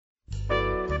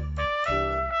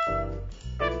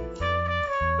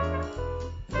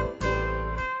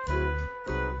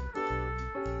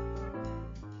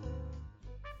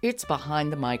It's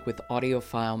Behind the Mic with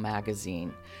AudioFile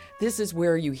Magazine. This is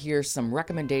where you hear some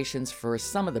recommendations for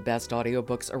some of the best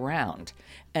audiobooks around.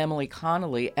 Emily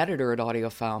Connolly, editor at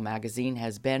AudioFile Magazine,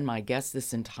 has been my guest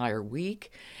this entire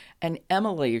week. And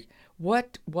Emily,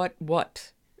 what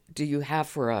do you have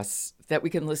for us that we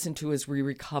can listen to as we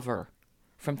recover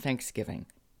from Thanksgiving?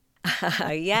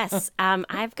 Yes,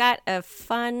 I've got a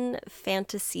fun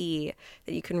fantasy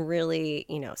that you can really,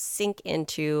 sink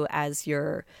into as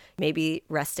you're maybe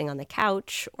resting on the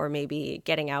couch or maybe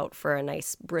getting out for a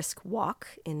nice brisk walk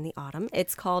in the autumn.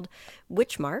 It's called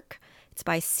Witchmark. It's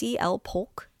by C.L.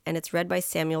 Polk, and it's read by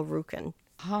Samuel Rukin.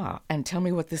 And tell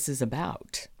me what this is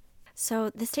about.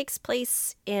 So this takes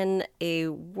place in a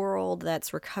world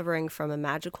that's recovering from a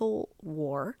magical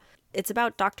war. It's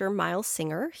about Dr. Miles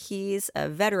Singer. He's a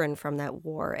veteran from that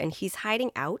war, and he's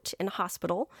hiding out in a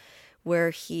hospital where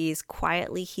he's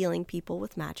quietly healing people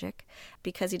with magic.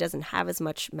 Because he doesn't have as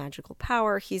much magical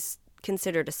power, he's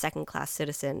considered a second-class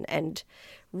citizen and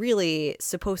really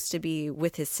supposed to be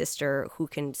with his sister, who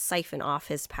can siphon off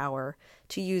his power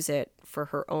to use it for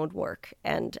her own work.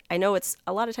 And I know it's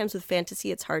a lot of times with fantasy,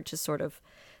 it's hard to sort of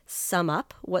sum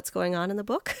up what's going on in the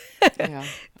book. Yeah,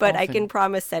 but often. I can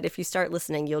promise that if you start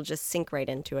listening, you'll just sink right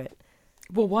into it.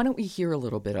 Well, why don't we hear a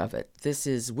little bit of it? This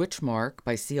is Witchmark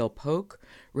by C.L. Polk,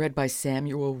 read by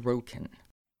Samuel Rukin.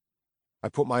 I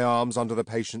put my arms under the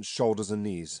patient's shoulders and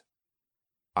knees.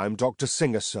 I'm Dr.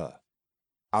 Singer, sir.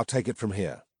 I'll take it from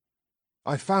here.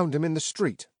 I found him in the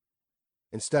street.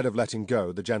 Instead of letting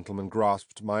go, the gentleman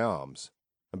grasped my arms,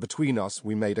 and between us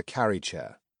we made a carry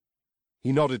chair.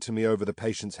 He nodded to me over the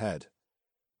patient's head.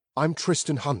 I'm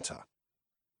Tristan Hunter.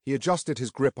 He adjusted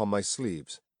his grip on my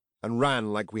sleeves and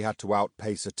ran like we had to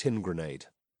outpace a tin grenade.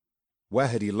 Where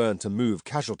had he learned to move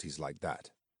casualties like that?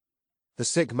 The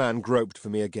sick man groped for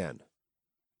me again.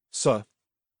 Sir,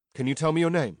 can you tell me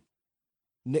your name?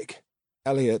 Nick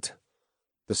Elliot,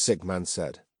 the sick man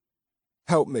said.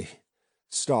 Help me,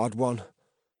 starred one.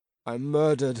 I'm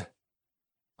murdered.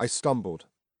 I stumbled.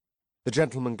 The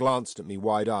gentleman glanced at me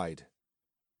wide-eyed.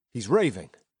 He's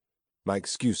raving. My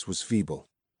excuse was feeble.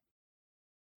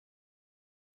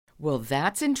 Well,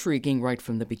 that's intriguing right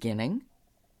from the beginning.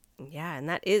 Yeah, and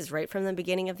that is right from the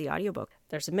beginning of the audiobook.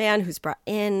 There's a man who's brought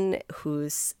in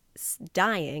who's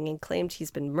dying and claimed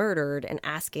he's been murdered and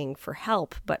asking for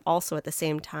help, but also at the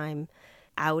same time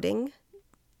outing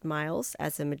Miles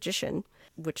as a magician,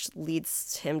 which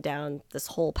leads him down this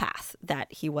whole path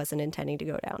that he wasn't intending to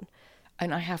go down.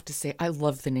 And I have to say, I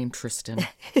love the name Tristan.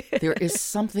 There is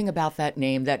something about that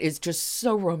name that is just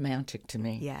so romantic to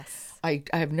me. Yes. I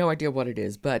have no idea what it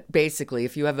is, but basically,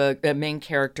 if you have a main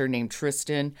character named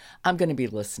Tristan, I'm going to be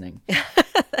listening.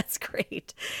 That's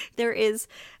great. There is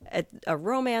a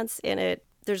romance in it.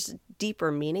 There's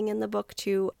deeper meaning in the book,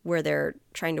 too, where they're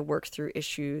trying to work through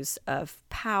issues of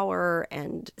power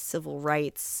and civil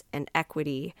rights and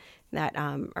equity that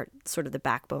are sort of the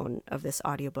backbone of this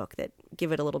audiobook that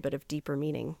give it a little bit of deeper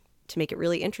meaning to make it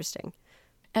really interesting.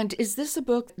 And is this a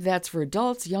book that's for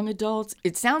adults, young adults?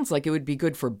 It sounds like it would be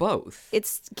good for both.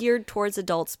 It's geared towards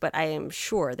adults, but I am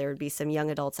sure there would be some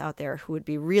young adults out there who would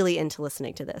be really into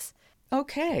listening to this.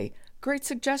 Okay, great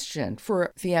suggestion.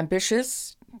 For the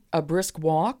ambitious, a brisk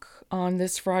walk on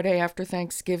this Friday after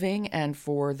Thanksgiving, and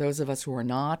for those of us who are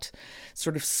not,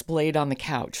 sort of splayed on the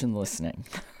couch and listening.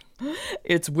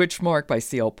 It's Witchmark by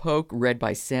C.L. Polk, read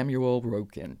by Samuel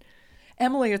Rukin.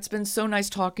 Emily, it's been so nice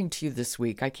talking to you this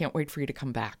week. I can't wait for you to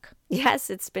come back. Yes,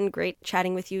 it's been great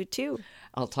chatting with you, too.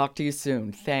 I'll talk to you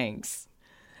soon. Thanks.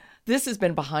 This has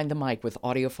been Behind the Mic with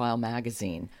AudioFile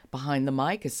Magazine. Behind the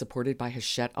Mic is supported by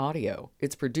Hachette Audio.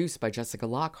 It's produced by Jessica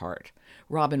Lockhart.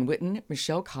 Robin Whitten,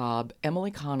 Michelle Cobb, Emily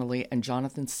Connolly, and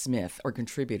Jonathan Smith are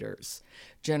contributors.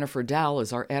 Jennifer Dowell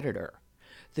is our editor.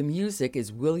 The music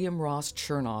is William Ross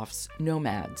Chernoff's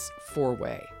Nomads,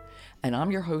 4-Way. And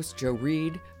I'm your host, Jo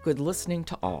Reed. Good listening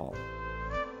to all.